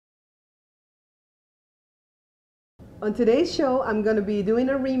On today's show, I'm going to be doing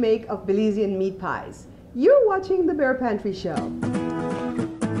a remake of Belizean meat pies. You're watching the Bear Pantry Show.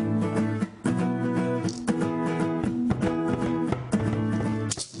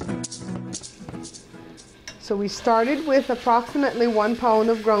 So we started with approximately 1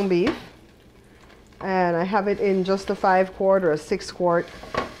 pound of ground beef, and I have it in just a 5-quart or a 6-quart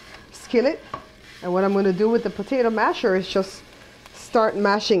skillet. And what I'm going to do with the potato masher is just start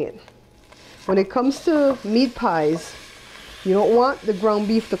mashing it. When it comes to meat pies, you don't want the ground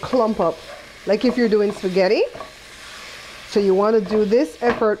beef to clump up like if you're doing spaghetti. So you want to do this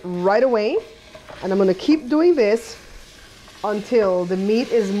effort right away, and I'm going to keep doing this until the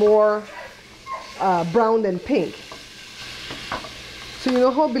meat is more brown than pink. So you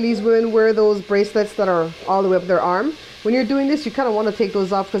know how Belize women wear those bracelets that are all the way up their arm? When you're doing this, you kind of want to take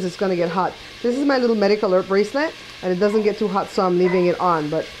those off because it's going to get hot. This is my little medical alert bracelet, and it doesn't get too hot, so I'm leaving it on.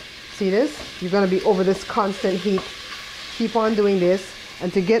 But see this? You're going to be over this constant heat. Keep on doing this.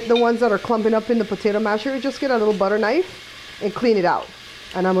 And to get the ones that are clumping up in the potato masher, just get a little butter knife and clean it out.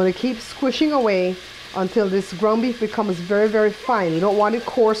 And I'm going to keep squishing away until this ground beef becomes very, very fine. You don't want it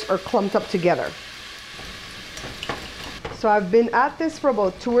coarse or clumped up together. So I've been at this for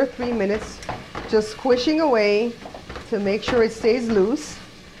about 2 or 3 minutes, just squishing away to make sure it stays loose.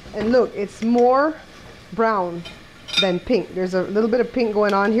 And look, it's more brown than pink. There's a little bit of pink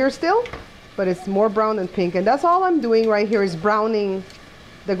going on here still, but it's more brown than pink. And that's all I'm doing right here is browning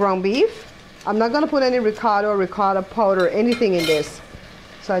the ground beef. I'm not going to put any ricotta or ricotta powder or anything in this.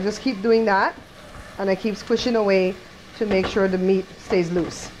 So I just keep doing that, and I keep squishing away to make sure the meat stays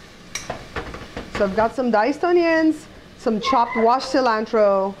loose. So I've got some diced onions, some chopped washed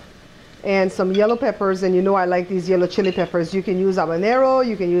cilantro, and some yellow peppers. And you know I like these yellow chili peppers. You can use habanero,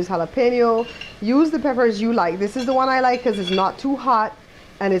 you can use jalapeno, use the peppers you like. This is the one I like because it's not too hot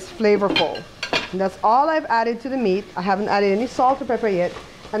and it's flavorful. And that's all I've added to the meat. I haven't added any salt or pepper yet.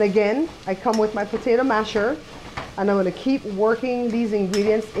 And again, I come with my potato masher, and I'm going to keep working these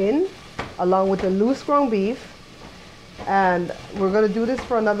ingredients in along with the loose ground beef. And we're going to do this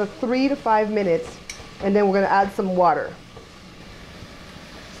for another 3 to 5 minutes, and then we're going to add some water.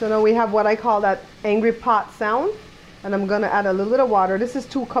 So now we have what I call that angry pot sound, and I'm going to add a little bit of water. This is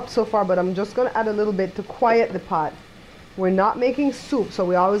 2 cups so far, but I'm just going to add a little bit to quiet the pot. We're not making soup, so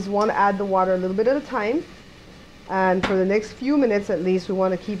we always want to add the water a little bit at a time. And for the next few minutes at least, we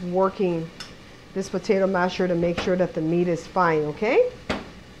want to keep working this potato masher to make sure that the meat is fine, okay?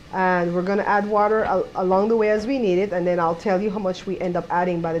 And we're going to add water along the way as we need it, and then I'll tell you how much we end up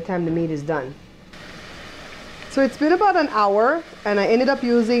adding by the time the meat is done. So it's been about an hour, and I ended up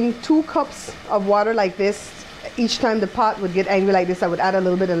using 2 cups of water like this. Each time the pot would get angry like this, I would add a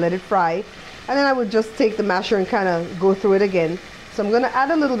little bit and let it fry. And then I would just take the masher and kind of go through it again. So I'm going to add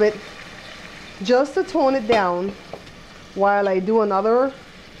a little bit just to tone it down while I do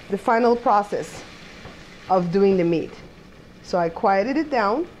the final process of doing the meat. So I quieted it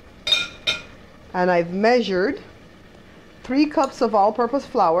down, and I've measured 3 cups of all-purpose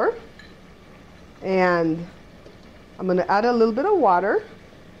flour, and I'm going to add a little bit of water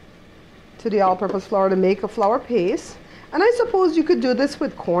to the all-purpose flour to make a flour paste. And I suppose you could do this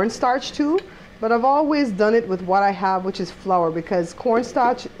with cornstarch too, but I've always done it with what I have, which is flour, because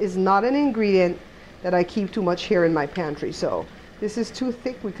cornstarch is not an ingredient that I keep too much here in my pantry. So this is too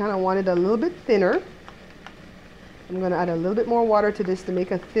thick. We kind of want it a little bit thinner. I'm going to add a little bit more water to this to make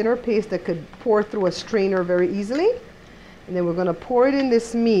a thinner paste that could pour through a strainer very easily. And then we're going to pour it in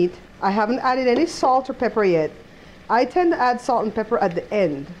this meat. I haven't added any salt or pepper yet. I tend to add salt and pepper at the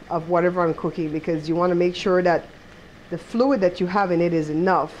end of whatever I'm cooking because you want to make sure that the fluid that you have in it is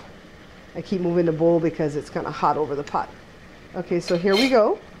enough. I keep moving the bowl because it's kind of hot over the pot. Okay, so here we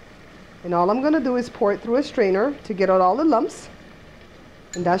go. And all I'm going to do is pour it through a strainer to get out all the lumps.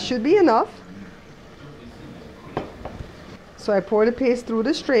 And that should be enough. So I pour the paste through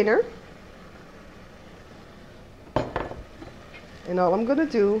the strainer. And all I'm going to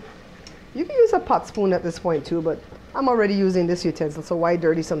do, you can use a pot spoon at this point too, but I'm already using this utensil, so why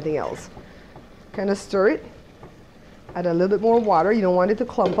dirty something else? Kind of stir it. Add a little bit more water. You don't want it to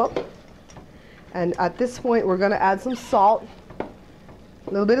clump up. And at this point, we're going to add some salt. A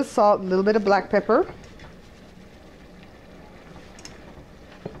little bit of salt, a little bit of black pepper.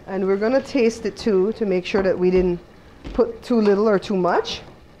 And we're going to taste it too to make sure that we didn't put too little or too much.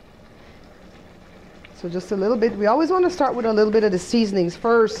 So just a little bit. We always want to start with a little bit of the seasonings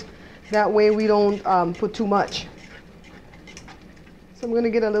first. That way we don't put too much. So I'm going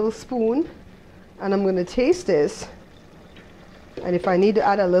to get a little spoon, and I'm going to taste this. And if I need to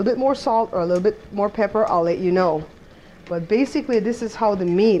add a little bit more salt or a little bit more pepper, I'll let you know. But basically, this is how the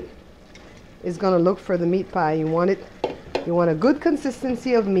meat is going to look for the meat pie. You want a good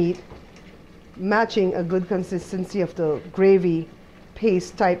consistency of meat matching a good consistency of the gravy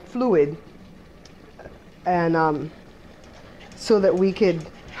paste type fluid, and so that we could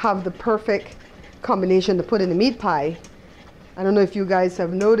have the perfect combination to put in the meat pie. I don't know if you guys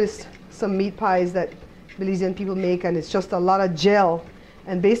have noticed some meat pies that Belizean people make, and it's just a lot of gel.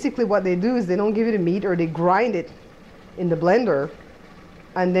 And basically what they do is they don't give you the meat, or they grind it in the blender,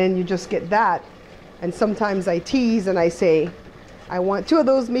 and then you just get that. And sometimes I tease and I say, I want 2 of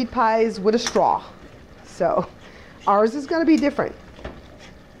those meat pies with a straw. So ours is going to be different.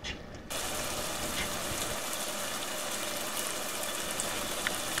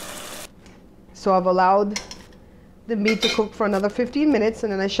 So I've allowed the meat to cook for another 15 minutes,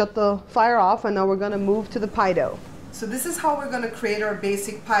 and then I shut the fire off, and now we're going to move to the pie dough. So this is how we're going to create our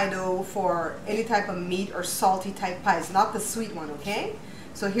basic pie dough for any type of meat or salty type pies, not the sweet one, okay?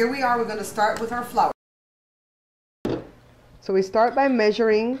 So here we are, we're going to start with our flour. So we start by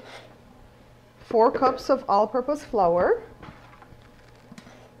measuring 4 cups of all-purpose flour.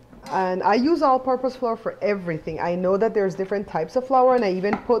 And I use all-purpose flour for everything. I know that there's different types of flour, and I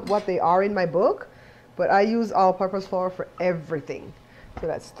even put what they are in my book, but I use all-purpose flour for everything. So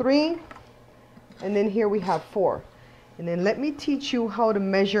that's 3, and then here we have 4. And then let me teach you how to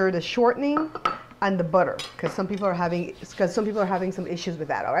measure the shortening and the butter, because some people are having some issues with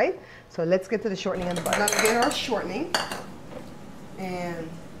that. All right, so let's get to the shortening and the butter. Now to get our shortening, and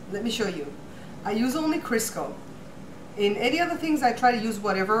let me show you. I use only Crisco. In any other things, I try to use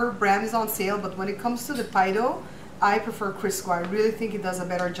whatever brand is on sale, but when it comes to the pie dough, I prefer Crisco. I really think it does a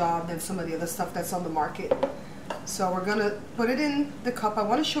better job than some of the other stuff that's on the market. So we're gonna put it in the cup. I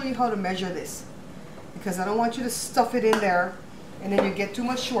want to show you how to measure this, because I don't want you to stuff it in there and then you get too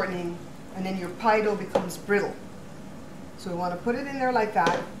much shortening and then your pie dough becomes brittle. So we want to put it in there like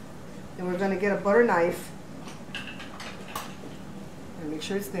that. Then we're going to get a butter knife and make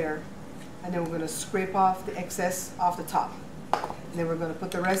sure it's there. And then we're going to scrape off the excess off the top. And then we're going to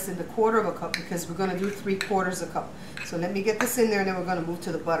put the rest in the 1/4 of a cup, because we're going to do 3/4 a cup. So let me get this in there, and then we're going to move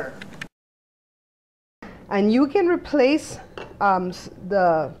to the butter. And you can replace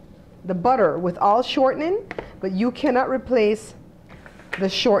the butter with all shortening, but you cannot replace the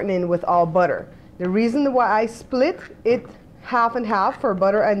shortening with all butter. The reason why I split it half and half for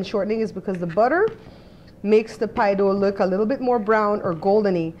butter and shortening is because the butter makes the pie dough look a little bit more brown or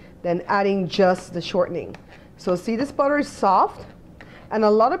goldeny than adding just the shortening. So see, this butter is soft, and a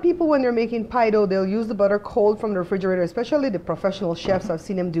lot of people, when they're making pie dough, they'll use the butter cold from the refrigerator, especially the professional chefs. I've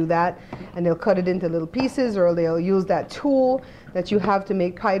seen them do that, and they'll cut it into little pieces, or they'll use that tool that you have to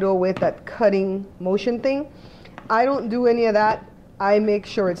make pie dough with, that cutting motion thing. I don't do any of that. I make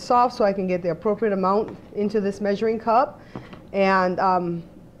sure it's soft so I can get the appropriate amount into this measuring cup. And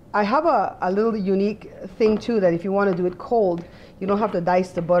I have a little unique thing too, that if you want to do it cold, you don't have to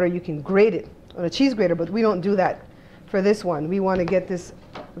dice the butter, you can grate it on a cheese grater, but we don't do that for this one. We want to get this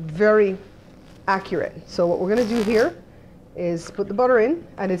very accurate. So what we're going to do here is put the butter in,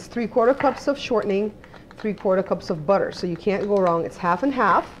 and it's 3/4 cups of shortening, 3/4 cups of butter. So you can't go wrong. It's half and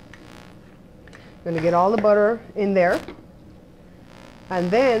half. Going to get all the butter in there, and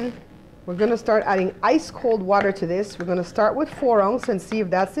then we're going to start adding ice cold water to this. We're going to start with 4 ounces and see if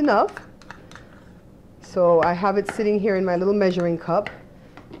that's enough. So I have it sitting here in my little measuring cup,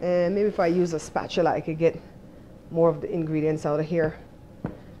 and maybe if I use a spatula I could get more of the ingredients out of here.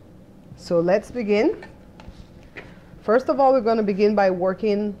 So let's begin. First of all, we're going to begin by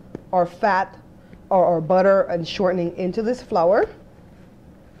working our fat or our butter and shortening into this flour.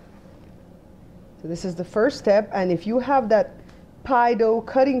 So this is the first step, and if you have that pie dough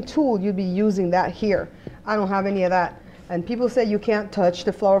cutting tool, you'd be using that here. I don't have any of that. And people say you can't touch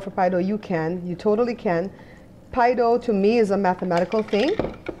the flour for pie dough. You can. You totally can. Pie dough to me is a mathematical thing.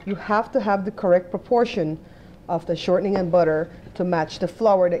 You have to have the correct proportion of the shortening and butter to match the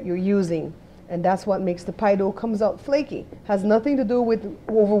flour that you're using. And that's what makes the pie dough comes out flaky. Has nothing to do with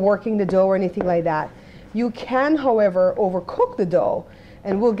overworking the dough or anything like that. You can, however, overcook the dough.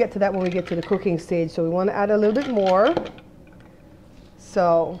 And we'll get to that when we get to the cooking stage. So we want to add a little bit more.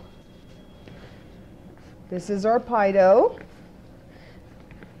 So this is our pie dough.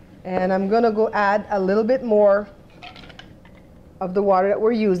 And I'm going to go add a little bit more of the water that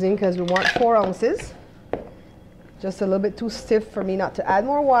we're using, because we want 4 ounces. Just a little bit too stiff for me not to add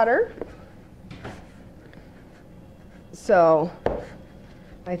more water. So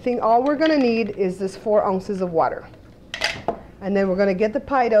I think all we're going to need is this 4 ounces of water. And then we're going to get the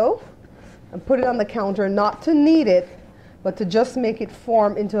pie dough and put it on the counter, not to knead it, but to just make it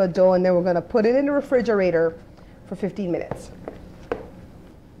form into a dough. And then we're going to put it in the refrigerator for 15 minutes.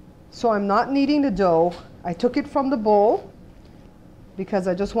 So I'm not kneading the dough. I took it from the bowl because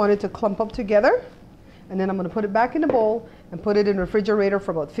I just wanted to clump up together. And then I'm going to put it back in the bowl and put it in the refrigerator for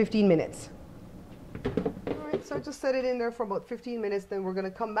about 15 minutes. All right, so I just set it in there for about 15 minutes. Then we're going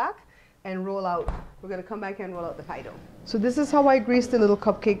to come back and roll out. We're going to come back and roll out the pie dough. So this is how I grease the little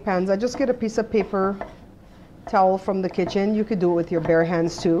cupcake pans. I just get a piece of paper towel from the kitchen. You could do it with your bare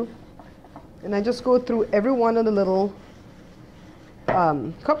hands too. And I just go through every one of the little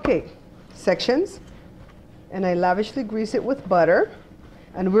cupcake sections, and I lavishly grease it with butter.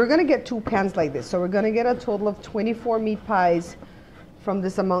 And we're going to get 2 pans like this, so we're going to get a total of 24 meat pies from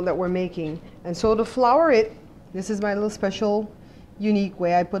this amount that we're making. And so to flour it, this is my little special unique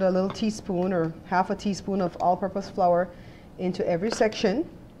way. I put a little teaspoon or half a teaspoon of all-purpose flour into every section.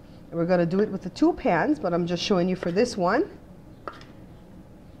 And we're going to do it with the 2 pans, but I'm just showing you for this one.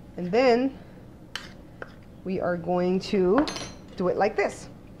 And then we are going to do it like this.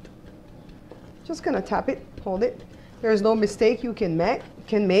 Just going to tap it, hold it. There's no mistake you can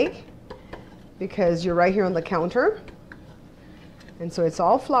make because you're right here on the counter. And so it's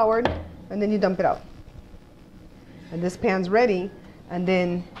all floured, and then you dump it out. And this pan's ready, and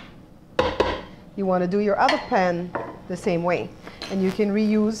then you want to do your other pan the same way. And you can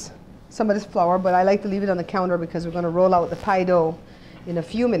reuse some of this flour, but I like to leave it on the counter because we're going to roll out the pie dough in a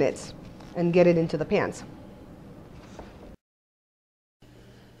few minutes and get it into the pans.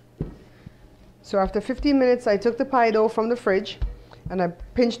 So after 15 minutes, I took the pie dough from the fridge and I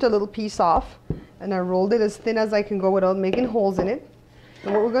pinched a little piece off and I rolled it as thin as I can go without making holes in it.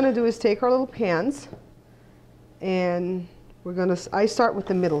 And what we're going to do is take our little pans and I start with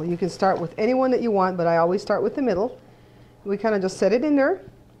the middle. You can start with any one that you want, but I always start with the middle. We kind of just set it in there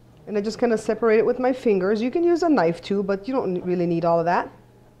and I just kind of separate it with my fingers. You can use a knife too, but you don't really need all of that.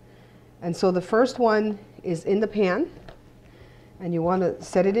 And so the first one is in the pan and you want to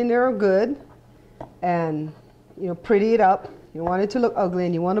set it in there good. And pretty it up. You want it to look ugly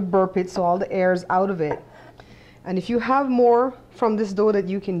and you want to burp it so all the air is out of it. And if you have more from this dough that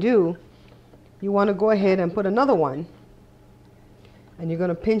you can do, you want to go ahead and put another one. And you're going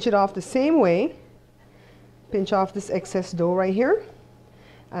to pinch it off the same way. Pinch off this excess dough right here.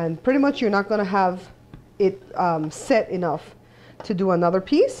 And pretty much you're not going to have it set enough to do another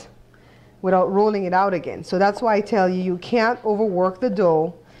piece without rolling it out again. So that's why I tell you, you can't overwork the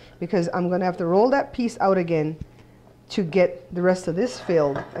dough, because I'm going to have to roll that piece out again to get the rest of this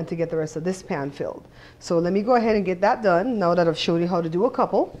filled and to get the rest of this pan filled. So let me go ahead and get that done now that I've showed you how to do a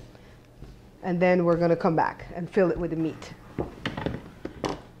couple. And then we're going to come back and fill it with the meat.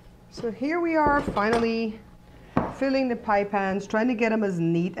 So here we are finally filling the pie pans, trying to get them as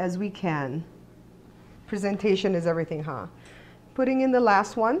neat as we can. Presentation is everything, huh? Putting in the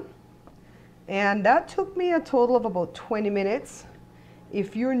last one. And that took me a total of about 20 minutes.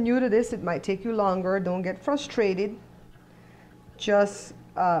 If you're new to this, it might take you longer. Don't get frustrated. Just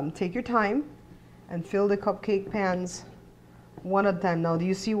take your time and fill the cupcake pans one at a time. Now, do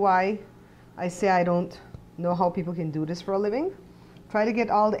you see why I say I don't know how people can do this for a living? Try to get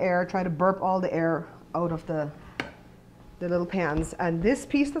all the air, try to burp all the air out of the little pans. And this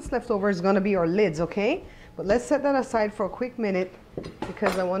piece that's left over is going to be our lids, okay? But let's set that aside for a quick minute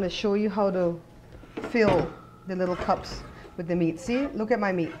because I want to show you how to fill the little cups with the meat. See, look at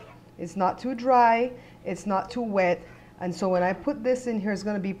my meat. It's not too dry, it's not too wet, and so when I put this in here, it's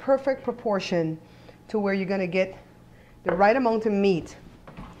going to be perfect proportion to where you're going to get the right amount of meat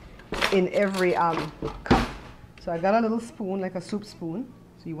in every cup. So I got a little spoon, like a soup spoon,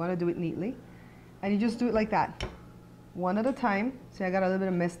 so you want to do it neatly, and you just do it like that, one at a time. See, I got a little bit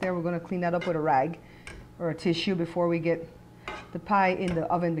of mess there. We're going to clean that up with a rag or a tissue before we get the pie in the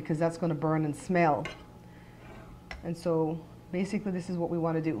oven because that's going to burn and smell. And so basically this is what we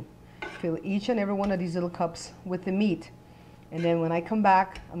want to do. Fill each and every one of these little cups with the meat. And then when I come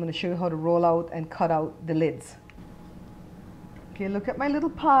back, I'm going to show you how to roll out and cut out the lids. Okay, look at my little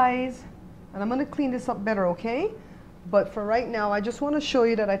pies. And I'm going to clean this up better, okay? But for right now, I just want to show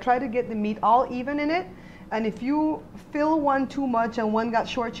you that I try to get the meat all even in it. And if you fill one too much and one got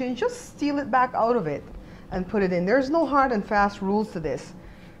shortchanged, just steal it back out of it and put it in. There's no hard and fast rules to this.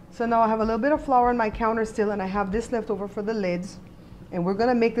 So now I have a little bit of flour on my counter still, and I have this left over for the lids. And we're going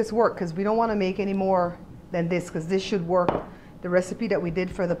to make this work because we don't want to make any more than this, because this should work. The recipe that we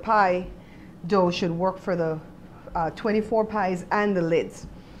did for the pie dough should work for the 24 pies and the lids.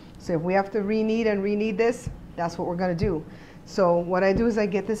 So if we have to reknead this, that's what we're going to do. So what I do is I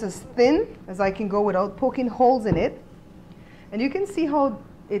get this as thin as I can go without poking holes in it. And you can see how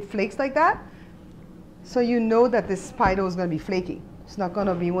it flakes like that. So you know that this pie dough is going to be flaky. It's not going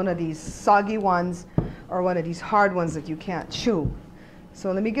to be one of these soggy ones or one of these hard ones that you can't chew.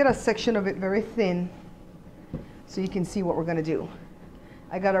 So let me get a section of it very thin so you can see what we're gonna do.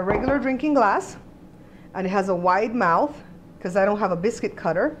 I got a regular drinking glass, and it has a wide mouth because I don't have a biscuit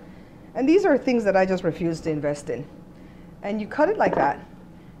cutter. And these are things that I just refuse to invest in. And you cut it like that.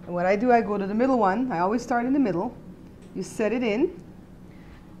 And what I do, I go to the middle one. I always start in the middle. You set it in,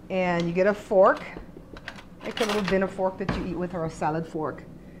 and you get a fork, like a little dinner fork that you eat with, or a salad fork.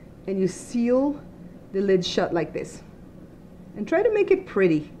 And you seal the lid shut like this. And try to make it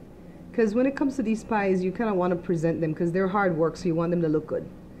pretty, because when it comes to these pies, you kind of want to present them because they're hard work, so you want them to look good.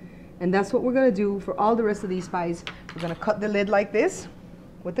 And that's what we're going to do for all the rest of these pies. We're going to cut the lid like this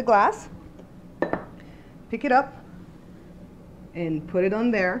with the glass, pick it up, and put it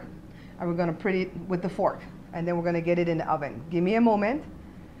on there, and we're going to put it with the fork, and then we're going to get it in the oven. Give me a moment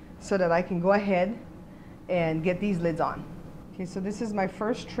so that I can go ahead and get these lids on. Okay, so this is my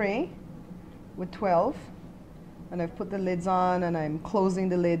first tray with 12, and I've put the lids on, and I'm closing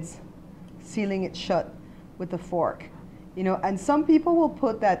the lids, sealing it shut with the fork. You know, and some people will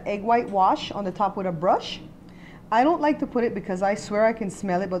put that egg white wash on the top with a brush. I don't like to put it because I swear I can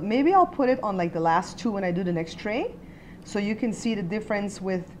smell it, but maybe I'll put it on like the last two when I do the next tray, so you can see the difference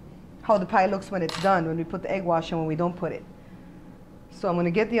with how the pie looks when it's done, when we put the egg wash and when we don't put it. So I'm going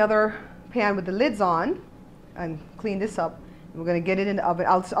to get the other pan with the lids on and clean this up. We're going to get it in the oven.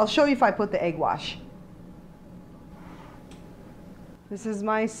 I'll show you if I put the egg wash. This is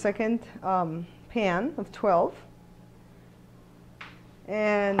my second pan of 12.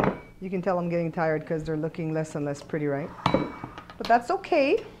 And you can tell I'm getting tired because they're looking less and less pretty, right? But that's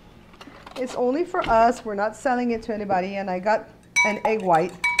okay. It's only for us. We're not selling it to anybody. And I got an egg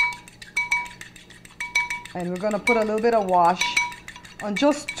white. And we're going to put a little bit of wash on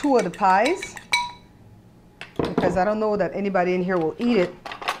just two of the pies, because I don't know that anybody in here will eat it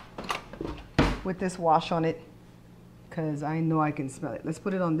with this wash on it, because I know I can smell it. Let's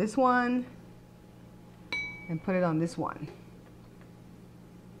put it on this one and put it on this one.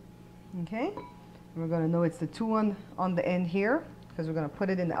 Okay, and we're going to know it's the two on the end here, because we're going to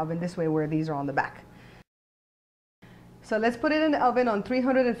put it in the oven this way where these are on the back. So let's put it in the oven on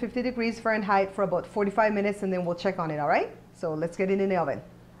 350 degrees Fahrenheit for about 45 minutes, and then we'll check on it, all right? So let's get it in the oven.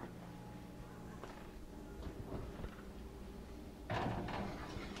 So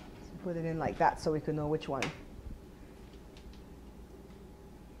put it in like that so we can know which one.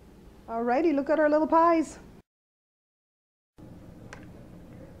 Alrighty, look at our little pies.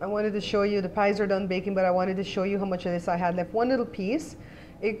 I wanted to show you, the pies are done baking, but I wanted to show you how much of this I had left. One little piece.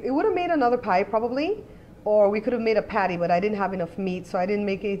 It would have made another pie probably, or we could have made a patty, but I didn't have enough meat, so I didn't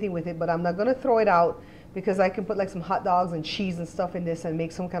make anything with it. But I'm not going to throw it out, because I can put like some hot dogs and cheese and stuff in this and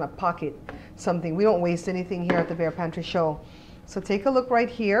make some kind of pocket something. We don't waste anything here at the Bear Pantry Show. So take a look right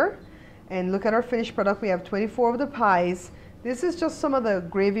here and look at our finished product. We have 24 of the pies. This is just some of the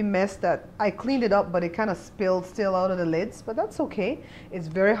gravy mess that I cleaned it up, but it kind of spilled still out of the lids, but that's okay. It's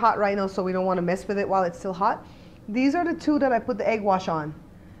very hot right now, so we don't want to mess with it while it's still hot. These are the two that I put the egg wash on.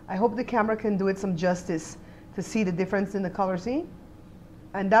 I hope the camera can do it some justice to see the difference in the color, see?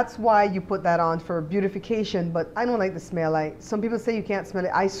 And that's why you put that on, for beautification, but I don't like the smell. Some people say you can't smell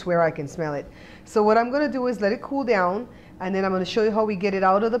it. I swear I can smell it. So what I'm going to do is let it cool down, and then I'm going to show you how we get it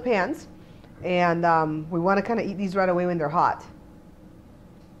out of the pans. And we want to kind of eat these right away when they're hot.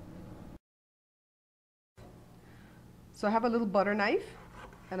 So I have a little butter knife,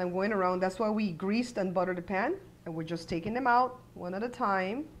 and I'm going around. That's why we greased and buttered the pan, and we're just taking them out one at a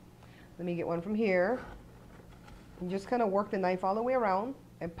time. Let me get one from here. And just kind of work the knife all the way around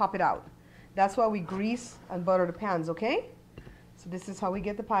and pop it out. That's why we grease and butter the pans, okay? So this is how we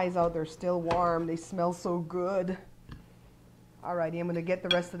get the pies out. They're still warm. They smell so good. Alrighty, I'm going to get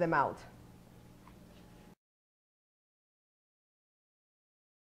the rest of them out.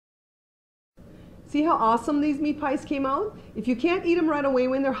 See how awesome these meat pies came out? If you can't eat them right away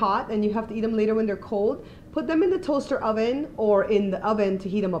when they're hot and you have to eat them later when they're cold, put them in the toaster oven or in the oven to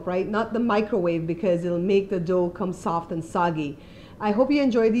heat them up, right? Not the microwave, because it'll make the dough come soft and soggy. I hope you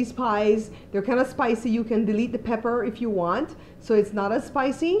enjoy these pies. They're kind of spicy. You can delete the pepper if you want, so it's not as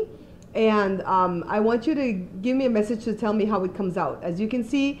spicy. And I want you to give me a message to tell me how it comes out. As you can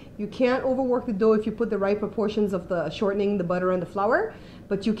see, you can't overwork the dough if you put the right proportions of the shortening, the butter, and the flour,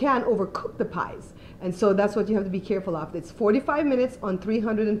 but you can overcook the pies. And so that's what you have to be careful of. It's 45 minutes on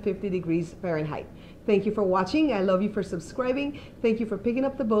 350 degrees Fahrenheit. Thank you for watching. I love you for subscribing. Thank you for picking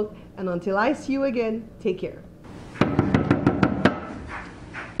up the book. And until I see you again, take care.